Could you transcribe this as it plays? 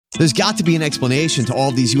There's got to be an explanation to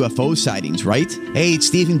all these UFO sightings, right? Hey, it's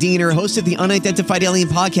Stephen Diener, host of the Unidentified Alien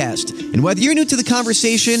Podcast. And whether you're new to the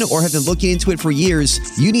conversation or have been looking into it for years,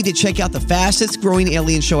 you need to check out the fastest growing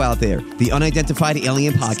alien show out there, the Unidentified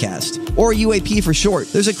Alien Podcast, or UAP for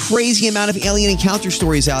short. There's a crazy amount of alien encounter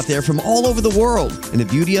stories out there from all over the world. And the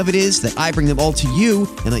beauty of it is that I bring them all to you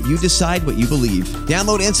and let you decide what you believe.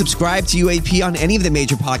 Download and subscribe to UAP on any of the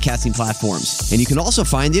major podcasting platforms. And you can also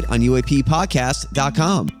find it on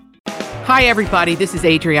UAPpodcast.com. Hi, everybody. This is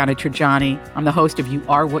Adriana Trajani. I'm the host of You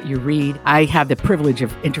Are What You Read. I have the privilege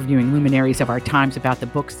of interviewing luminaries of our times about the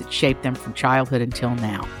books that shaped them from childhood until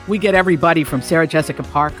now. We get everybody from Sarah Jessica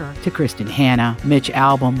Parker to Kristen Hanna, Mitch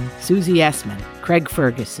Albom, Susie Essman, Craig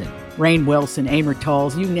Ferguson, Rainn Wilson, Amor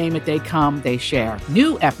Tolls, you name it, they come, they share.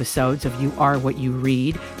 New episodes of You Are What You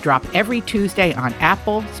Read drop every Tuesday on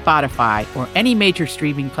Apple, Spotify, or any major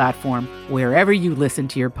streaming platform wherever you listen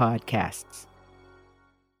to your podcasts.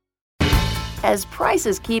 As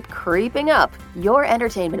prices keep creeping up, your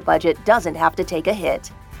entertainment budget doesn't have to take a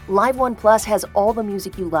hit. Live One Plus has all the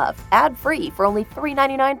music you love, ad-free for only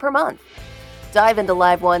 $3.99 per month. Dive into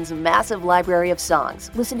Live One's massive library of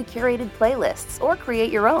songs, listen to curated playlists, or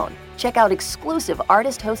create your own. Check out exclusive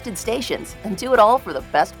artist-hosted stations, and do it all for the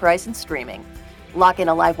best price in streaming. Lock in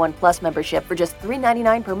a Live One Plus membership for just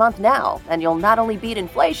 $3.99 per month now, and you'll not only beat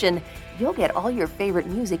inflation, you'll get all your favorite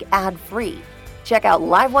music ad-free. Check out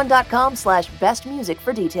liveone.com/bestmusic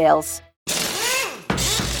for details.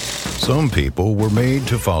 Some people were made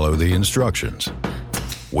to follow the instructions.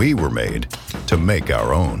 We were made to make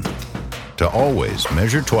our own. To always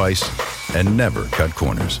measure twice and never cut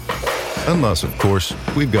corners. Unless, of course,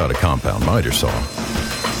 we've got a compound miter saw.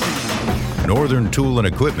 Northern Tool and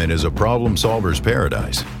Equipment is a problem solver's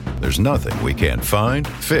paradise. There's nothing we can't find,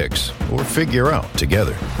 fix, or figure out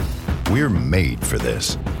together. We're made for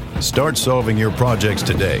this. Start solving your projects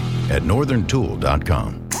today at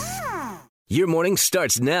northerntool.com. Your morning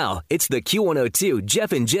starts now. It's the Q102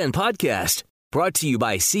 Jeff and Jen podcast. Brought to you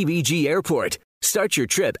by CBG Airport. Start your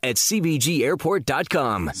trip at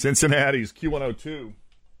CBGAirport.com. Cincinnati's Q102.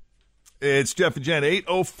 It's Jeff and Jen,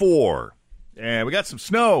 8:04. And we got some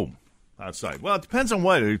snow outside. Well, it depends on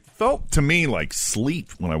what. It felt to me like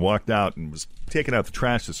sleet when I walked out and was taking out the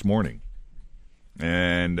trash this morning.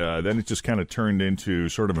 And then it just kind of turned into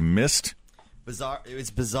sort of a mist. Bizarre. It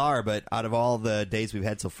was bizarre, but out of all the days we've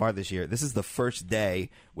had so far this year, this is the first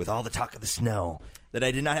day with all the talk of the snow that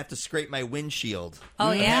I did not have to scrape my windshield.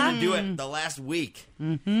 Oh, yeah? I had to do it the last week.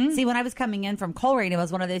 Mm-hmm. See, when I was coming in from Coleraine, it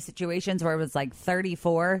was one of those situations where it was like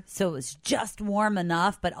 34, so it was just warm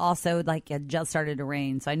enough, but also like it just started to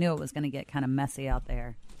rain, so I knew it was going to get kind of messy out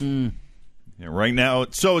there. Yeah, right now,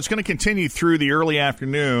 so it's going to continue through the early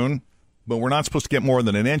afternoon. But we're not supposed to get more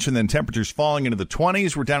than an inch, and then temperatures falling into the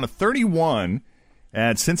 20s. We're down to 31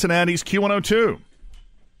 at Cincinnati's Q102.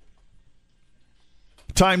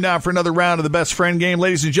 Time now for another round of the best friend game.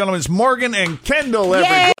 Ladies and gentlemen, it's Morgan and Kendall.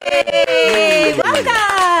 Yay! Welcome!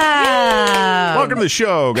 Welcome to the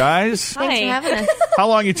show, guys. Thanks for having us. How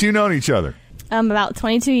long you two known each other? About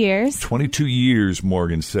 22 years. 22 years,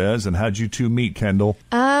 Morgan says. And how'd you two meet, Kendall?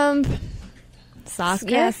 Soccer.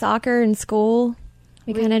 Yeah, soccer and school.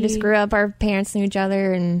 We kind of just grew up. Our parents knew each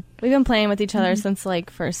other, and we've been playing with each other since like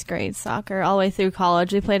first grade soccer, all the way through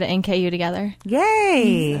college. We played at NKU together.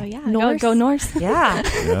 Yay! So yeah, Norse. Go Norse. Yeah.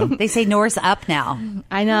 They say Norse up now.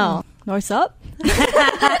 I know. Norse up.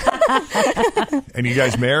 And you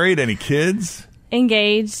guys married? Any kids?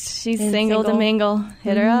 Engaged. She's single to mingle.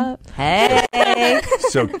 Hit her up. Hey.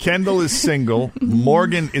 So Kendall is single.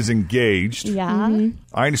 Morgan is engaged. Yeah.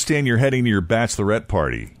 I understand you're heading to your bachelorette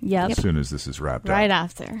party. Yep. As soon as this is wrapped up. Right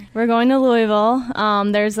after. We're going to Louisville.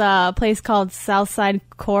 There's a place called Southside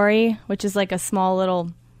Quarry, which is like a small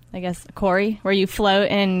little, I guess, quarry where you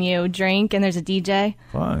float and you drink, and there's a DJ.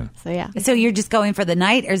 Fine. So, yeah. So you're just going for the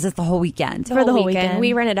night, or is this the whole weekend? For the whole weekend.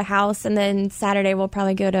 We rented a house, and then Saturday we'll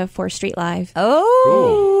probably go to 4th Street Live.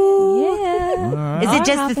 Oh. Yeah. Is it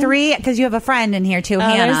just the three? Because you have a friend in here, too,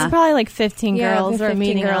 Hannah. There's probably like 15 Yeah, girls. 15 We're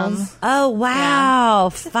meeting girls. them. Oh, wow.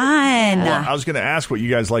 Fun. Well, I was going to ask what you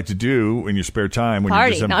guys like to do in your spare time. When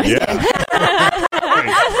Party. You just have,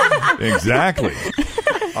 Exactly.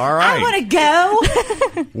 All right. I want to go.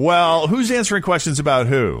 Well, who's answering questions about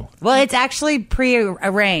who? Well, it's actually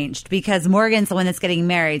pre-arranged because Morgan's the one that's getting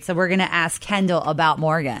married. So we're going to ask Kendall about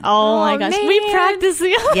Morgan. Oh my gosh. man. We practiced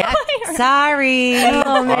the Yep. Sorry.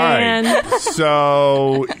 Oh, man. All right.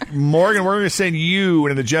 So, Morgan, we're going to send you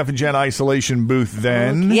into the Jeff and Jen isolation booth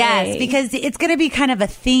then. Yes, because it's going to be kind of a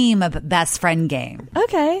theme of best friend game.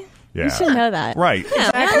 Okay. Yeah. You should know that. Right.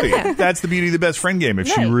 Exactly. That's the beauty of the best friend game. If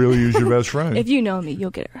she really is your best friend. If you know me,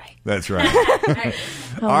 you'll get it right. That's right.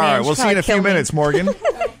 All right. We'll see you in a few minutes, Morgan.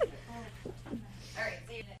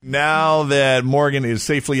 Now that Morgan is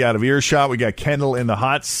safely out of earshot, we got Kendall in the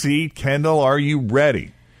hot seat. Kendall, are you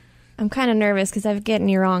ready? I'm kind of nervous because if I get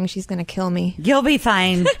any wrong, she's going to kill me. You'll be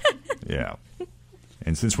fine. Yeah.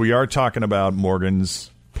 And since we are talking about Morgan's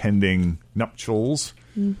pending nuptials,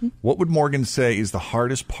 what would Morgan say is the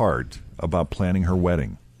hardest part about planning her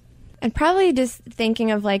wedding? And probably just thinking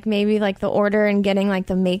of like maybe like the order and getting like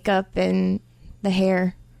the makeup and the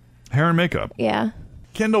hair. Hair and makeup. Yeah.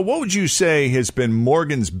 Kendall, what would you say has been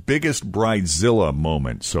Morgan's biggest bridezilla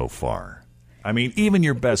moment so far? I mean, even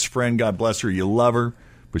your best friend, God bless her, you love her,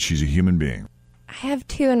 but she's a human being. I have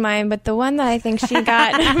two in mind, but the one that I think she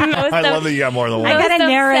got most I love that you got more than one. I gotta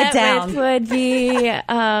narrow it down. Would be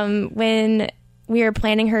when we were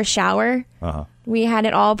planning her shower. We had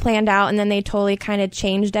it all planned out, and then they totally kind of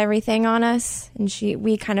changed everything on us. And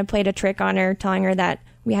we kind of played a trick on her, telling her that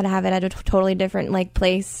we had to have it at a totally different like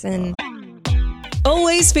place. And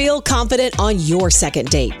always feel confident on your second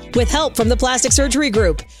date with help from the Plastic Surgery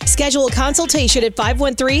Group. Schedule a consultation at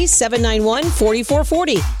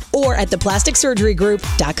 513-791-4440 or at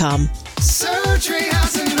theplasticsurgerygroup.com. Surgery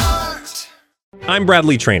has an art. I'm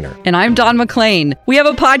Bradley Trainer. And I'm Don McClain. We have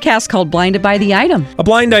a podcast called Blinded by the Item. A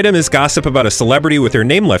blind item is gossip about a celebrity with their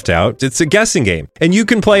name left out. It's a guessing game, and you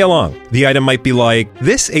can play along. The item might be like,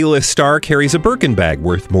 this A-list star carries a Birkin bag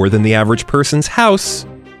worth more than the average person's house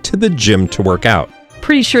to the gym to work out.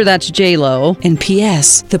 Pretty sure that's J-Lo. And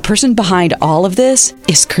P.S. the person behind all of this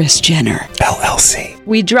is Kris Jenner, LLC.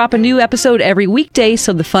 We drop a new episode every weekday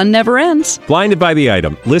so the fun never ends. Blinded by the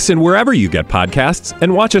Item. Listen wherever you get podcasts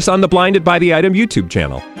and watch us on the Blinded by the Item YouTube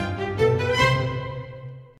channel.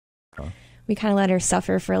 we kind of let her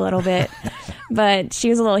suffer for a little bit, but she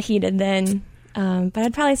was a little heated then. But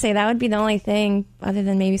I'd probably say that would be the only thing other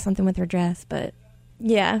than maybe something with her dress, but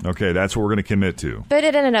yeah. Okay, that's what we're going to commit to. But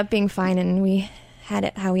it ended up being fine, and we had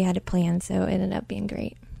it how we had it planned, so it ended up being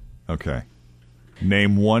great. Okay.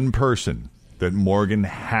 Name one person that Morgan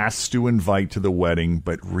has to invite to the wedding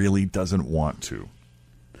but really doesn't want to.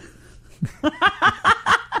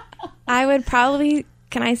 I would probably,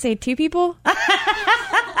 can I say two people?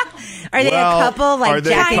 Are they a couple? Like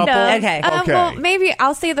Jack and Okay. Okay. Well, maybe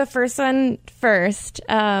I'll say the first one first.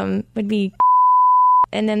 Would be,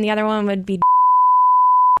 and then the other one would be.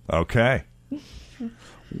 Okay.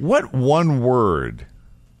 What one word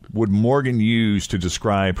would Morgan use to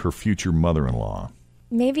describe her future mother-in-law?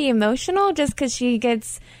 Maybe emotional, just because she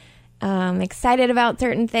gets excited about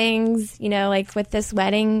certain things. You know, like with this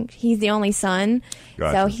wedding, he's the only son,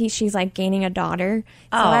 Gotcha. so she's like gaining a daughter.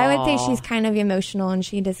 So I would say she's kind of emotional, and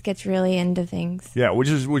she just gets really into things. Yeah, which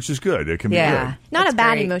is good. It can be good. Not a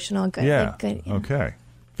bad emotional, good. Yeah. Like good. Yeah. Okay.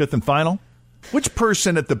 Fifth and final. Which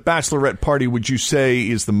person at the bachelorette party would you say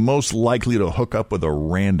is the most likely to hook up with a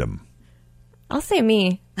random? I'll say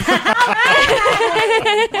me.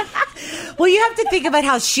 Well, you have to think about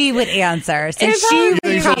how she would answer. So It'd she would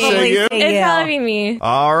probably- probably say you? say It'd you. probably be me.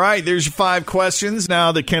 All right, there's your 5 questions.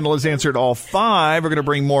 Now that Kendall has answered all 5, we're going to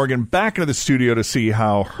bring Morgan back into the studio to see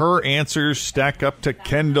how her answers stack up to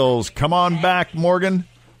Kendall's. Come on back, Morgan.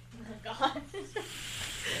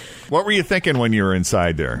 What were you thinking when you were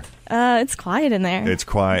inside there? It's quiet in there. It's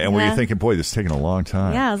quiet. And were you Yeah. thinking, boy, this is taking a long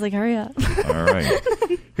time? Yeah, I was like, hurry up. All right.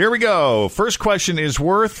 Here we go. First question is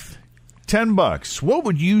worth $10. What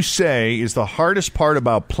would you say is the hardest part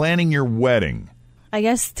about planning your wedding? I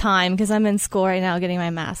guess time, because I'm in school right now getting my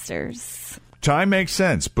master's. Time makes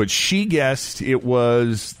sense, but she guessed it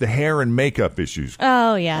was the hair and makeup issues.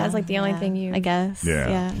 Oh, yeah. That's like the only thing you. I guess.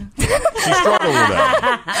 Yeah. She struggled with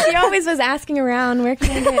that. She always was asking around, where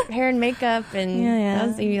can I get hair and makeup? And Yeah. that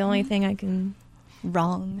was the only thing I can.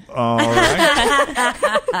 Wrong. All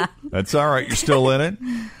right. That's all right. You're still in it.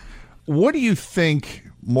 What do you think,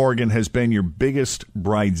 Morgan, has been your biggest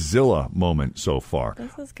bridezilla moment so far?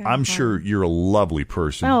 This was kind of I'm hard. sure you're a lovely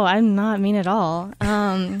person. Oh, I'm not mean at all.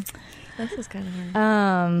 This was kind of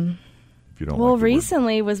hard. If you don't Well, like the word.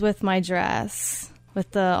 recently was with my dress.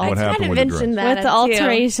 With the What happened kind of with the mentioned dress? that with the too.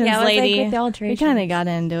 alterations Yeah, it was like lady. with the We alterations. kind of got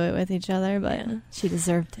into it with each other, but she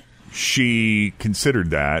deserved it. She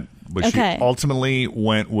considered that but Okay. she ultimately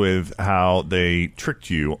went with how they tricked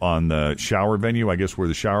you on the shower venue, I guess, where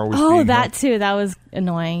the shower was being that held. too. That was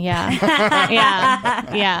annoying. Yeah.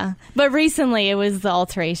 yeah. But recently it was the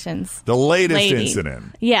alterations. The latest lady.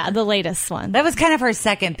 incident. Yeah, the latest one. That was kind of her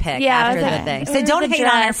second pick Yeah, after okay. the thing. It So was don't the hate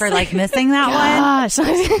on her dress. for like missing that Gosh.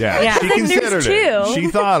 Yeah, she Like, considered there's it. two. She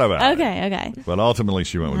thought about it. Okay. But ultimately,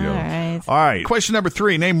 she went with the All other one. right. All right. Question number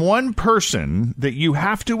 3. Name one person that you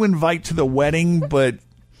have to invite to the wedding, but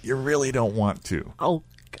you really don't want to. Oh,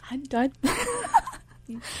 God. Done.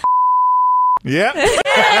 Yeah.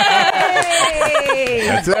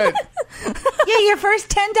 That's it. Yeah, your first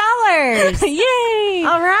 $10. Yay.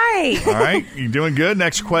 All right. All right. You're doing good.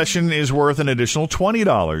 Next question is worth an additional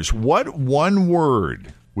 $20. What one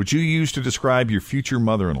word would you use to describe your future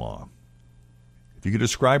mother-in-law? If you could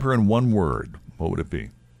describe her in one word, what would it be?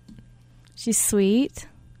 She's sweet.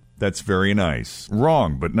 That's very nice.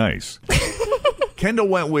 Wrong, but nice. Kendall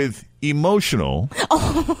went with emotional.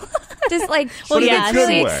 Just like But in a she's good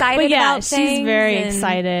really way. excited But yeah, about she's things very and-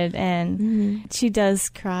 excited, and she does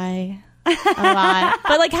cry a lot.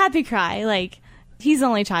 But like happy cry. Like he's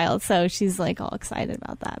only child, so she's like all excited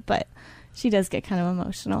about that. But she does get kind of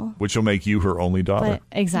emotional. Which will make you her only daughter. But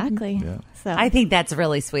exactly. Yeah. So I think that's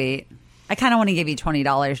really sweet. I kind of want to give you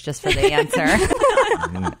 $20 just for the answer.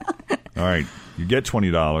 All right. You get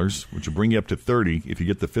 $20, which will bring you up to $30 if you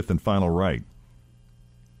get the fifth and final right.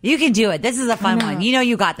 You can do it. This is a fun one. You know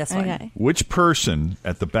you got this one. Okay. Which person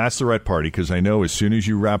at the bachelorette party, because I know as soon as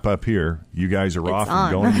you wrap up here, you guys are off on.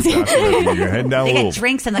 and going to your bachelorette. You're heading down They a get little.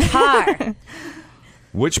 drinks in the car.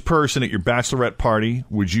 Which person at your bachelorette party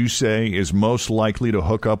would you say is most likely to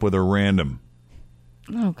hook up with a random?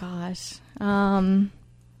 Oh gosh.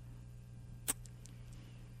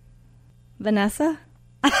 Vanessa?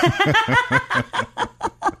 I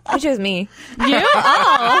chose me. You?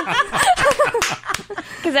 Oh.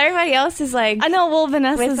 Because everybody else is like I know, well,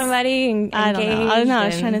 Vanessa's... with somebody and I don't know. I don't know. I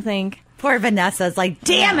was engaged trying to and- think. Poor Vanessa's like,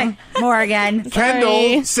 damn it, Morgan.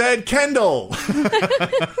 Kendall said Kendall.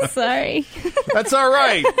 Sorry. That's all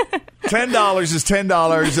right. $10 is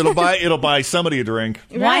 $10. It'll buy somebody a drink.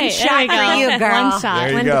 Right, shot there we for go. you, girl. One shot.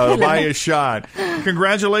 There you go. It'll buy you a shot.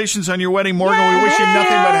 Congratulations on your wedding, Morgan. We wish you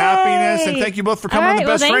nothing but happiness, and thank you both for coming on the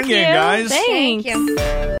Best Friend Game, guys. Thanks.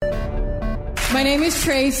 My name is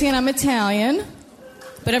Tracy, and I'm Italian.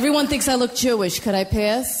 But everyone thinks I look Jewish. Could I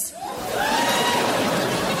pass?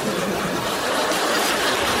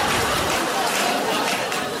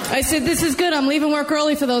 I said, this is good. I'm leaving work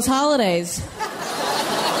early for those holidays.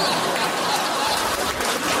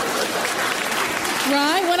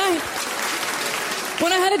 Right?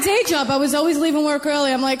 When I had a day job, I was always leaving work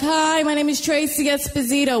early. I'm like, hi, my name is Tracy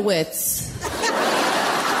Esposito-Witz.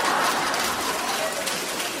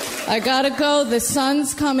 I gotta go. The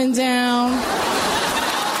sun's coming down.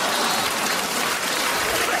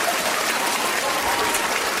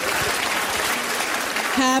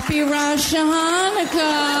 Happy Rosh Hashanah.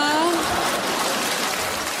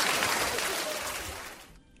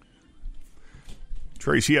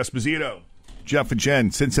 Tracy Esposito, Jeff and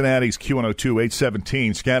Jen, Cincinnati's Q102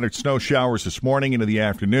 817. Scattered snow showers this morning into the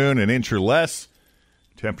afternoon, an inch or less.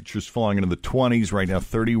 Temperatures falling into the 20s, right now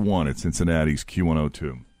 31 at Cincinnati's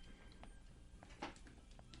Q102.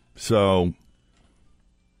 So,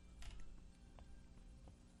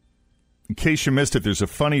 in case you missed it, there's a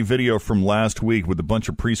funny video from last week with a bunch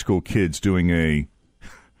of preschool kids doing a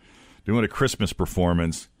Christmas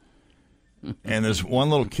performance. And there's one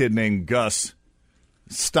little kid named Gus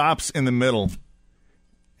stops in the middle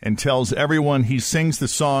and tells everyone he sings the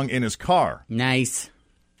song in his car. Nice.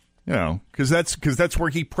 You know, because that's where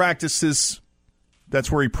he practices.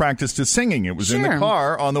 That's where he practiced his singing. It was in the Sure.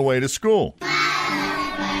 car on the way to school.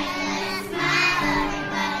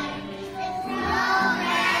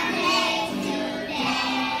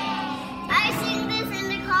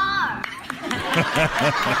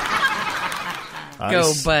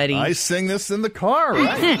 Go, buddy. I sing this in the car,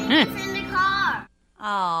 right?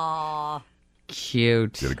 Aw.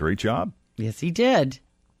 Cute. Did a great job. Yes, he did.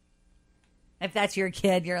 If that's your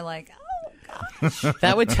kid, you're like, oh.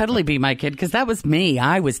 That would totally be my kid because that was me.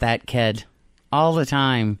 I was that kid all the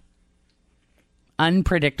time.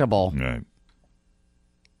 Unpredictable. Right.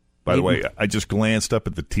 By the way, I just glanced up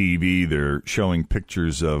at the TV. They're showing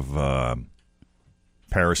pictures of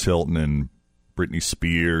Paris Hilton and Britney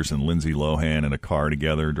Spears and Lindsay Lohan in a car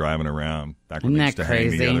together driving around. Back when Isn't they that used to hang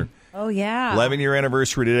crazy? together. Oh, yeah. 11-year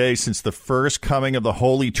anniversary today since the first coming of the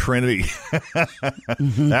Holy Trinity.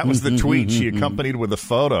 That was the tweet she accompanied with a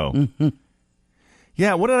photo.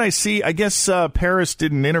 Yeah, what did I see? I guess Paris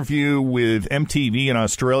did an interview with MTV in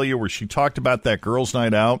Australia where she talked about that girls'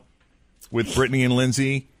 night out with Britney and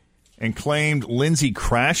Lindsay. and claimed Lindsay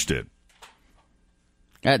crashed it.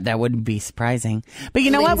 That wouldn't be surprising. But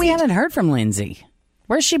you know what? We haven't heard from Lindsay.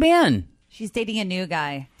 Where's she been? She's dating a new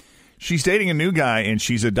guy. She's dating a new guy, and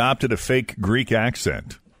she's adopted a fake Greek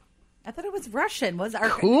accent. I thought it was Russian. Was it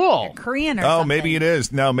cool? Korean or something? something? Maybe it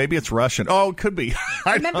is. No, maybe it's Russian. Oh, it could be.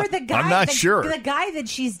 Remember the guy? I'm not sure. The guy that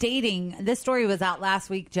she's dating. This story was out last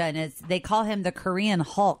week, Jen. They call him the Korean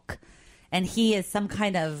Hulk, and he is some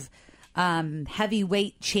kind of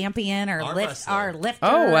heavyweight champion or lifter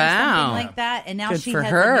Oh, or wow. something like that. And now Good she for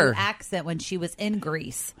has her. a new accent when she was in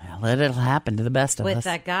Greece Well, it'll happen to the best of with us.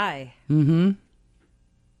 that guy. Mm-hmm.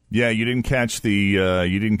 Yeah, you didn't catch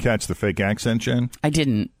the fake accent, Jen? I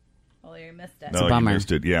didn't. Well, you missed it. It's No, a bummer. you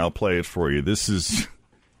missed it. Yeah, I'll play it for you.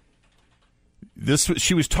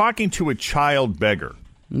 She was talking to a child beggar.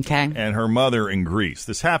 Okay. And her mother in Greece.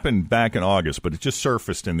 This happened back in August, but it just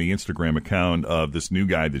surfaced in the Instagram account of this new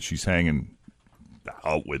guy that she's hanging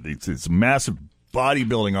out with. It's a massive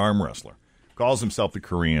bodybuilding arm wrestler. Calls himself the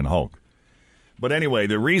Korean Hulk. But anyway,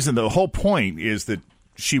 the whole point is that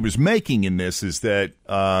she was making in this is that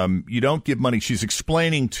you don't give money. She's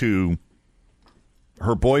explaining to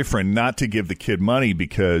her boyfriend not to give the kid money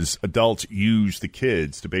because adults use the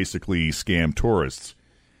kids to basically scam tourists.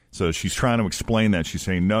 So she's trying to explain that. She's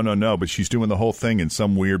saying, no, but she's doing the whole thing in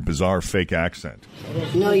some weird, bizarre, fake accent.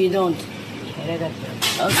 No, you don't.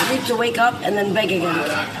 Sleep to wake up and then beg again.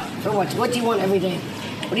 For what? What do you want every day?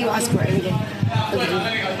 What do you ask for every day?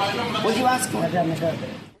 What do you ask for?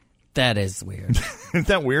 That is weird. Isn't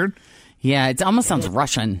that weird? Yeah, it almost sounds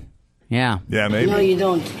Russian. Yeah. Yeah, maybe. No, you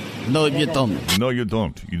don't. No, you don't. No, you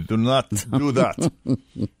don't. You do not do that.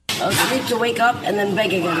 Sleep to wake up and then beg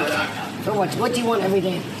again. For what? What do you want every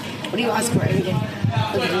day? What do you ask for every day?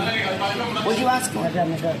 What do you ask for?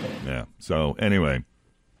 Yeah. So anyway,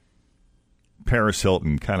 Paris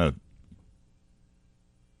Hilton kind of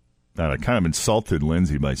insulted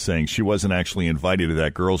Lindsay by saying she wasn't actually invited to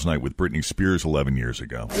that girls' night with Britney Spears 11 years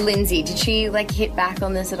ago. Lindsay, did she hit back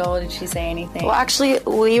on this at all? Did she say anything? Well, actually, it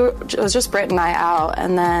was just Britt and I out,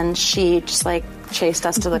 and then she just chased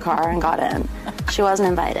us to the car and got in. She wasn't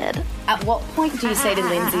invited. At what point do you say to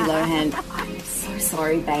Lindsay Lohan, I'm so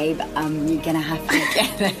sorry, babe, you're gonna have to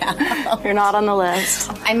get out? You're not on the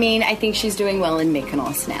list. I mean, I think she's doing well in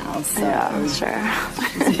Mykonos now. So. Yeah,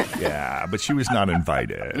 sure. Yeah, but she was not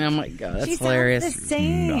invited. Oh my God, that's She hilarious. sounds the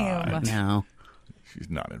same. No. She's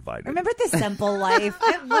not invited. Remember The Simple Life?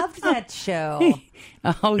 I loved that show.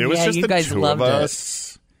 Oh, It was just you the guys two loved of it.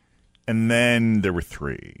 us, and then there were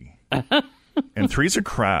three. And three's a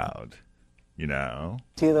crowd, you know?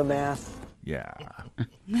 Do the math. Yeah.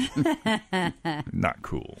 Not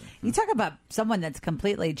cool. You talk about someone that's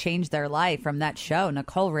completely changed their life from that show,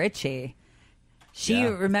 Nicole Richie. She,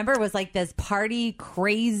 remember, was this party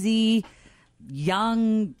crazy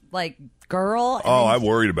young girl. And I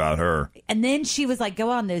worried about her. And then she was go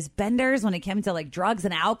on those benders when it came to drugs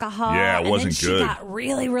and alcohol. Yeah, it wasn't and then good. She got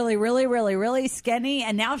really, really, really, really, really skinny,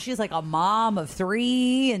 and now she's a mom of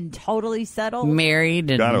 3 and totally settled,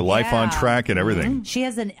 married, and got her life on track and everything. Mhm. She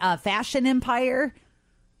has a fashion empire.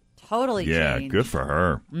 Totally. Yeah, changed. good for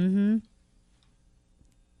her. Mm-hmm.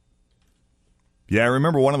 Yeah, I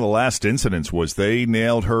remember one of the last incidents was they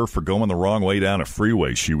nailed her for going the wrong way down a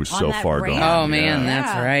freeway. She was so far gone. Oh, man, Yeah.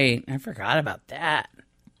 that's right. I forgot about that.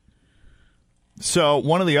 So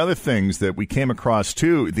one of the other things that we came across,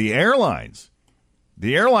 too, the airlines.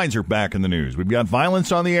 The airlines are back in the news. We've got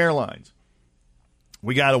violence on the airlines.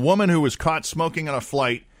 We got a woman who was caught smoking on a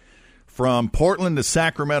flight from Portland to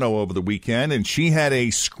Sacramento over the weekend, and she had a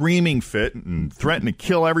screaming fit and threatened to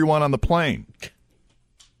kill everyone on the plane.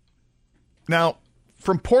 Now,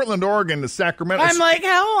 from Portland, Oregon to Sacramento... I'm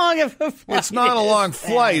how long of a flight? It's not a long is that?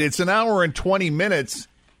 flight. It's an hour and 20 minutes,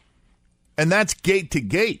 and that's gate to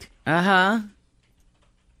gate. Uh-huh.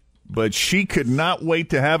 But she could not wait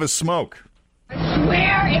to have a smoke.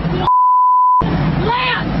 Swear if you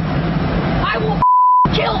land, I will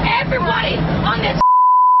kill everybody on this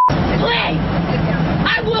plane.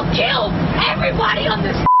 I will kill everybody on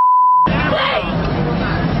this plane.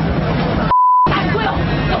 I will.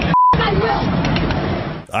 I will.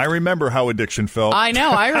 I remember how addiction felt. I know.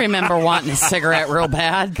 I remember wanting a cigarette real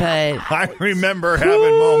bad, but I remember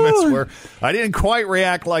having moments where I didn't quite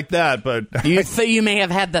react like that, but you may have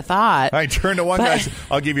had the thought. I turned to one guy and said,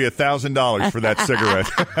 I'll give you $1,000 for that cigarette.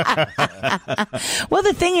 Well,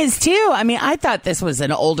 the thing is, too, I mean, I thought this was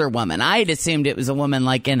an older woman. I had assumed it was a woman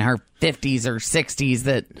in her 50s or 60s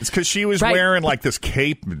that... It's because she was wearing this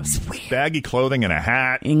cape and baggy clothing and a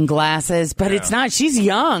hat. And glasses, but it's not. She's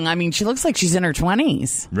young. I mean, she looks like she's in her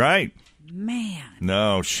 20s. Right. Man.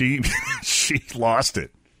 No, she lost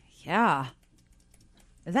it. Yeah.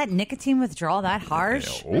 Is that nicotine withdrawal that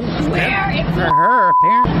harsh? Where if For her,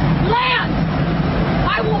 apparently. Lance,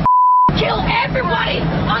 I will kill everybody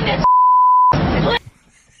on this.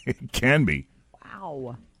 It can be.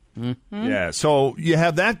 Wow. Yeah, so you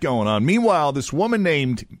have that going on. Meanwhile, this woman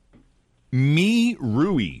named May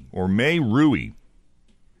Rui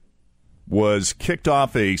was kicked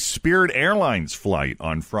off a Spirit Airlines flight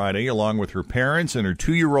on Friday along with her parents and her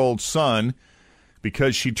 2-year-old son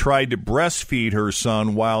because she tried to breastfeed her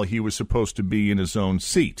son while he was supposed to be in his own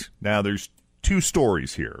seat. Now, there's two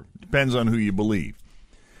stories here. Depends on who you believe.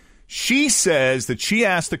 She says that she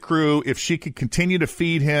asked the crew if she could continue to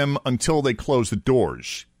feed him until they closed the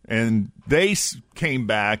doors. And they came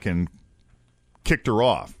back and kicked her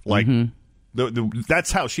off. Like,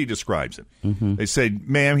 that's how she describes it. They said,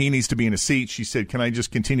 ma'am, he needs to be in a seat. She said, can I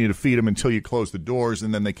just continue to feed him until you close the doors?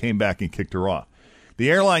 And then they came back and kicked her off. The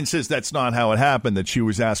airline says that's not how it happened, that she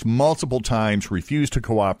was asked multiple times, refused to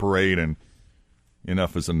cooperate, and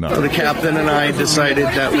enough is enough. The captain and I decided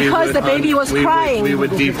that we would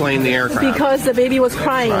deplane the aircraft. Because the baby was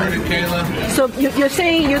crying. So you're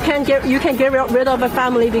saying you can get rid of a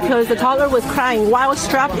family because the toddler was crying while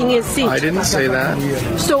strapped in his seat. I didn't say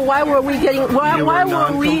that. So why were we getting? Why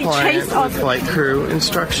were we chased off? Flight crew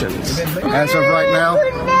instructions. As of right now,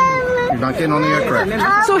 you're not getting on the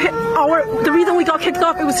aircraft. So the reason we got kicked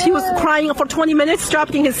off was he was crying for 20 minutes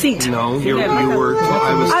strapped in his seat. No, you were.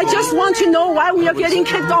 I just want to know why we are getting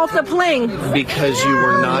kicked off the plane. Because you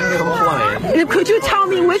were not compliant. Could you tell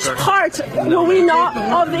me which part were we not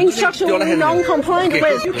of the instruction were we non-compliant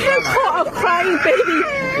with? You can't call a crying baby.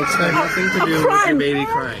 It's got nothing to do with your baby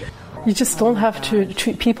crying. You just don't have to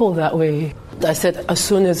treat people that way. I said, as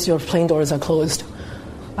soon as your plane doors are closed,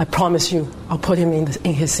 I promise you, I'll put him in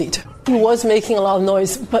his seat. He was making a lot of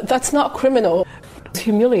noise, but that's not criminal. It's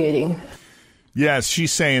humiliating. Yes,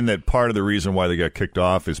 she's saying that part of the reason why they got kicked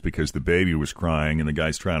off is because the baby was crying, and the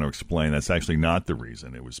guy's trying to explain that's actually not the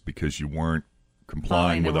reason. It was because you weren't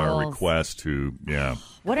complying with our request to,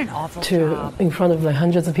 What an awful job. In front of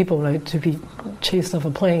hundreds of people, to be chased off a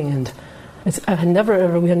plane. And we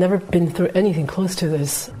had never been through anything close to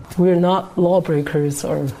this. We're not lawbreakers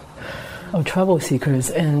or trouble seekers,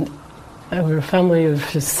 and we're a family of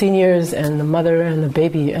just seniors and the mother and the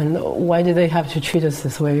baby, and why do they have to treat us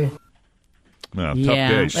this way? No, tough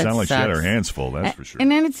day. She sounded like she had her hands full, that's for sure. And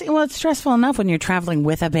then it's stressful enough when you're traveling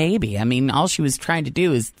with a baby. I mean, all she was trying to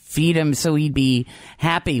do is feed him so he'd be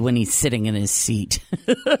happy when he's sitting in his seat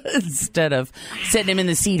instead of sitting him in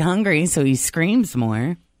the seat hungry so he screams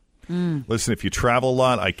more. Listen, if you travel a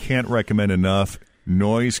lot, I can't recommend enough.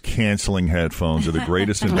 Noise-canceling headphones are the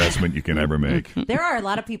greatest investment you can ever make. There are a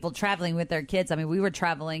lot of people traveling with their kids. I mean, we were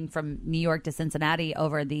traveling from New York to Cincinnati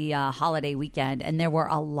over the holiday weekend, and there were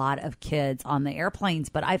a lot of kids on the airplanes,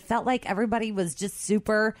 but I felt like everybody was just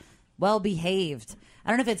super well-behaved. I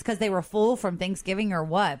don't know if it's because they were full from Thanksgiving or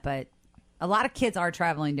what, but a lot of kids are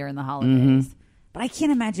traveling during the holidays. But I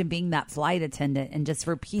can't imagine being that flight attendant and just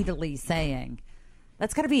repeatedly saying,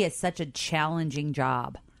 that's got to be such a challenging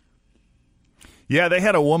job. Yeah, they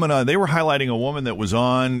had a woman on. They were highlighting a woman that was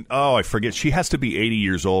on. Oh, I forget. She has to be 80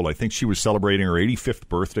 years old. I think she was celebrating her 85th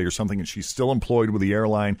birthday or something, and she's still employed with the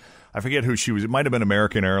airline. I forget who she was. It might have been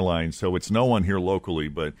American Airlines, so it's no one here locally,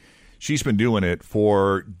 but she's been doing it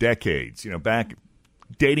for decades.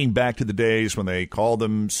 Dating back to the days when they called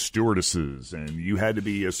them stewardesses, and you had to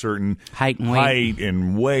be a certain height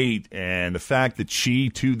and weight, and the fact that she,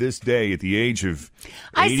 to this day, at the age of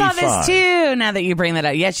 85, I saw this too. Now that you bring that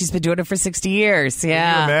up, yeah, she's been doing it for 60 years.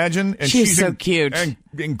 Yeah, can you imagine? And she's so cute and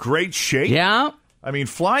in great shape. Yeah. I mean,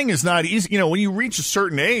 flying is not easy. When you reach a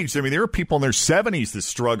certain age, I mean, there are people in their 70s that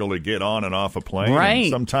struggle to get on and off a plane. Right.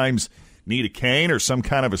 And sometimes need a cane or some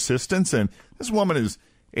kind of assistance, and this woman is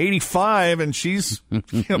 85, and she's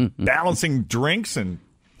balancing drinks and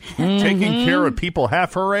taking care of people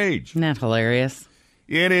half her age. Isn't that hilarious?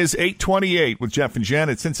 It is 8:28 with Jeff and Jen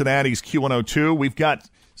at Cincinnati's Q102. We've got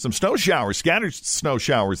some snow showers, scattered snow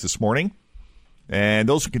showers this morning, and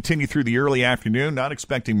those will continue through the early afternoon. Not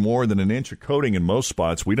expecting more than an inch of coating in most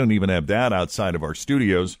spots. We don't even have that outside of our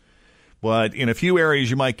studios. But in a few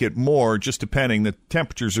areas, you might get more, just depending. The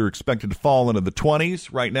temperatures are expected to fall into the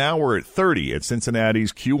 20s. Right now, we're at 30 at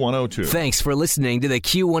Cincinnati's Q102. Thanks for listening to the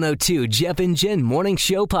Q102 Jeff and Jen Morning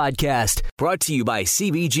Show podcast, brought to you by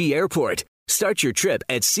CBG Airport. Start your trip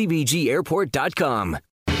at CBGAirport.com.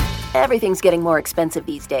 Everything's getting more expensive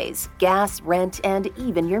these days. Gas, rent, and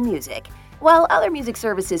even your music. While other music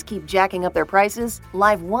services keep jacking up their prices,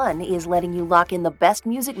 Live One is letting you lock in the best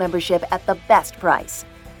music membership at the best price.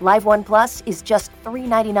 Live One Plus is just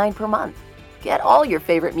 $3.99 per month. Get all your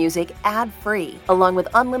favorite music ad-free, along with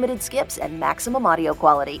unlimited skips and maximum audio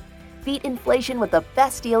quality. Beat inflation with the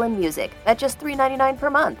best deal in music at just $3.99 per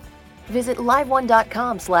month. Visit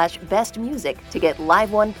liveone.com/bestmusic to get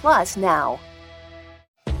Live One Plus now.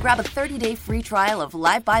 Grab a 30-day free trial of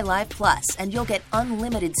Live by Live Plus, and you'll get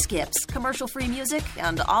unlimited skips, commercial-free music,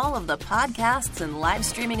 and all of the podcasts and live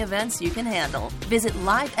streaming events you can handle. Visit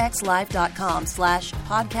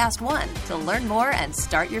livexlive.com/podcast1 to learn more and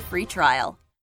start your free trial.